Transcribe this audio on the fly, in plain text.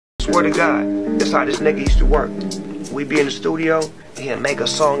Swear to God, that's how this nigga used to work. We be in the studio, he'll make a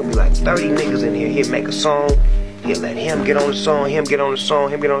song, it'll be like 30 niggas in here, he'll make a song, he'll let him get on the song, him get on the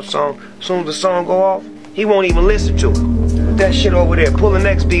song, him get on the song. As soon as the song go off, he won't even listen to it. Put that shit over there, pull the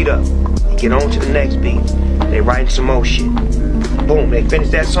next beat up. He get on to the next beat. They writing some more shit. Boom, they finish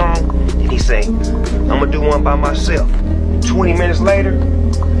that song, and he say, I'ma do one by myself. 20 minutes later,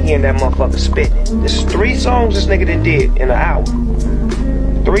 he in that motherfucker spitting. This is 3 songs this nigga done did in an hour.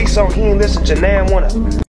 3 songs, he ain't listened to none one of them.